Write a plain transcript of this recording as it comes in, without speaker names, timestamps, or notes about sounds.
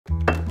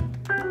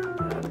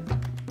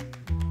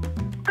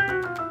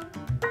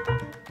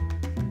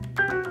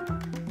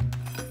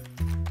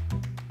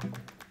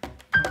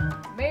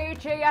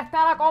ya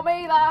está la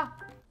comida.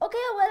 Okay,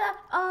 Abuela,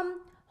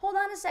 hold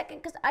on a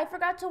second, because I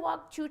forgot to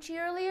walk Chuchi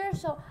earlier,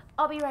 so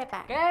I'll be right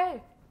back.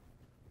 ¿Qué?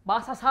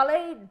 ¿Vas a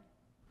salir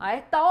a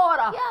esta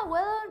hora? Yeah,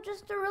 Abuela,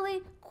 just a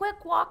really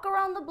quick walk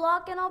around the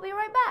block and I'll be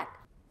right back.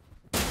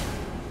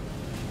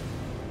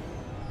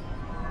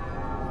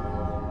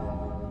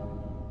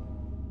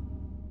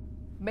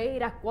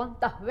 Mira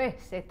cuántas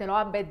veces te lo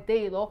han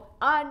vendido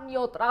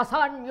año tras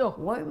año.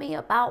 Warn me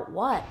about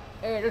what?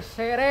 El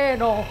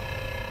Sereno.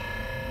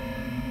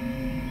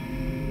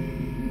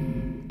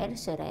 El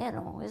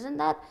Sereno, isn't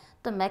that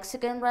the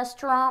Mexican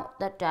restaurant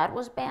that Dad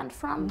was banned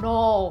from?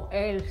 No,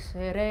 el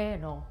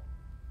Sereno.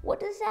 What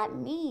does that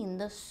mean,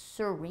 the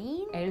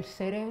serene? El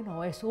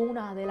Sereno es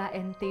una de las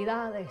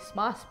entidades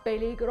más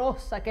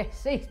peligrosas que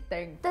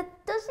existen. That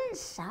doesn't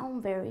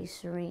sound very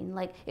serene.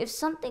 Like, if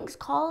something's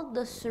called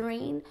the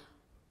serene,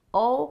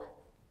 oh,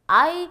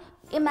 I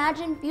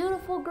imagine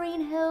beautiful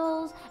green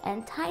hills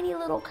and tiny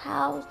little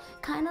cows,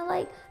 kind of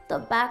like the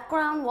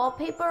background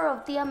wallpaper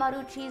of Tia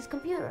Maruchi's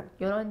computer.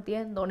 Yo no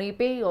entiendo ni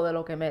pío de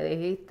lo que me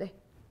dijiste.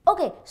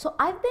 Okay, so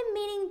I've been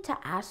meaning to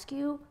ask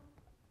you,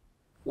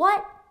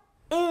 what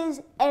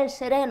is el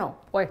Sereno?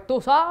 Pues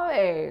tú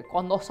sabes,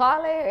 cuando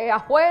sales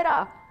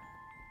afuera,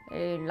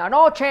 en la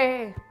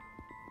noche,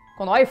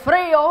 cuando hay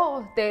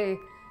frío, te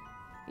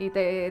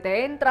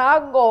entra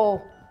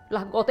algo,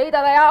 las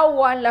gotitas de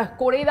agua en la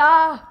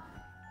oscuridad,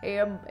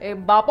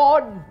 en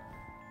vapor,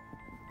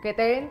 que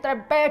te entra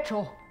en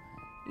pecho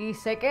y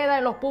se queda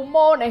en los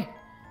pulmones,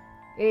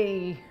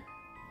 y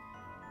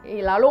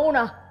la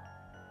luna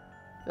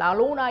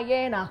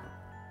llena,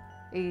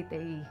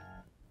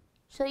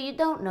 So you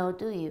don't know,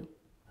 do you?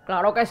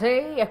 Claro que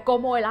sí, es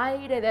como el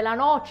aire de la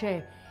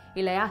noche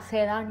y le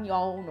hace daño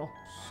a uno.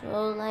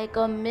 So like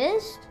a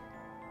mist?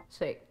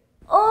 Sí.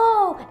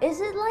 Oh,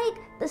 is it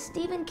like the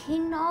Stephen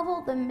King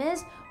novel, The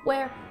Mist,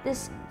 where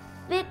this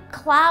thick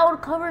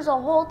cloud covers a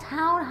whole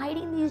town,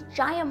 hiding these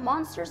giant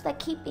monsters that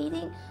keep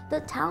eating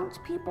the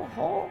townspeople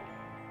whole?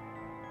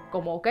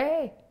 ¿Cómo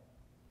qué?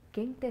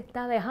 ¿Quién te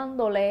está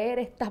dejando leer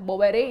estas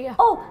boberías?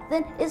 Oh,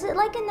 then is it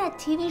like in that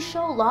TV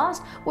show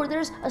Lost, where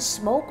there's a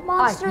smoke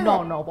monster? Ay,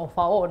 no, por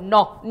favor,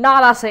 no,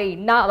 nada así,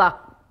 nada.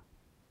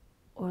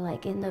 Or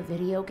like in the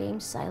video game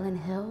Silent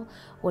Hill,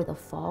 where the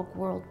fog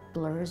world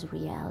blurs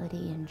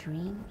reality and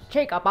dreams?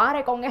 Chica,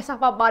 pare con esas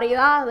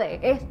barbaridades.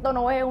 Esto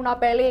no es una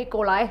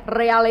película, es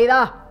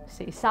realidad.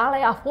 Si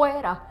sale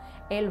afuera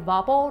el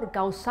vapor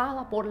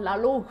causado por la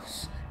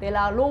luz de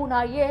la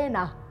luna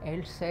llena,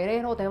 el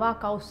sereno te va a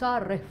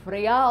causar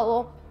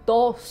resfriado,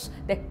 tos,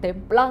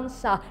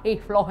 destemplanza y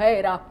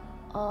flojera.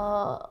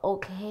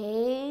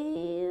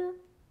 Okay.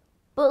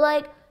 But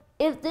like,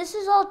 if this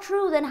is all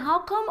true, then how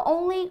come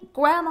only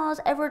grandmas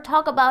ever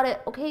talk about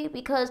it, okay?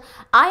 Because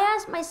I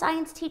asked my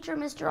science teacher,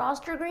 Mr.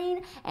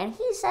 Ostergreen, and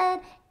he said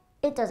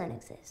it doesn't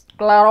exist.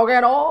 Claro que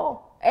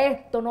no.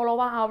 Esto no lo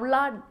vas a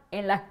hablar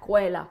en la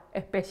escuela,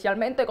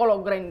 especialmente con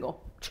los gringos.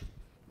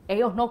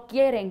 Ellos no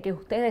quieren que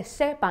ustedes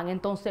sepan,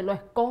 entonces lo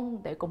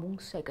esconde como un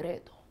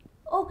secreto.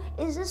 Oh,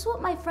 is this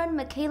what my friend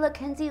Michaela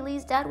Kenzie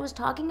Lee's dad was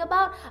talking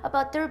about?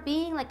 About there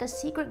being like a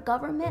secret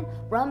government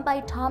run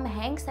by Tom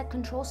Hanks that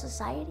controls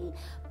society?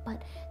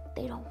 But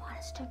they don't want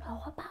us to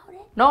know about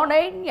it? No,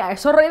 niña,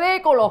 eso es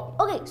ridículo.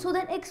 Okay, so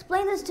then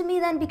explain this to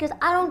me then, because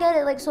I don't get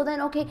it. Like, so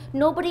then, okay,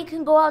 nobody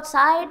can go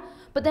outside,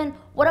 but then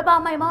what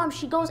about my mom?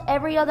 She goes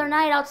every other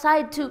night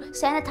outside to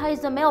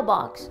sanitize the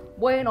mailbox.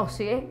 Bueno,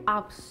 si es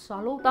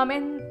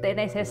absolutamente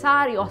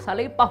necesario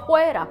salir para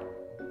afuera,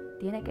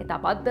 tiene que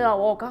taparte la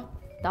boca,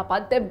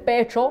 taparte el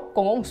pecho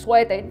con un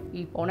suéter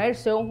y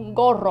ponerse un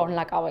gorro en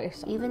la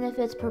cabeza. Even if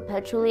it's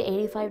perpetually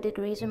 85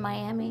 degrees in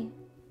Miami?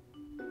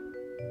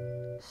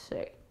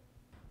 Sí.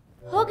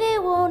 Okay,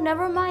 well,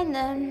 never mind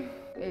then.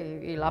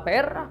 ¿Y la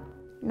perra?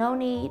 No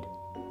need.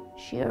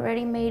 She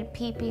already made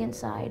pee-pee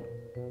inside.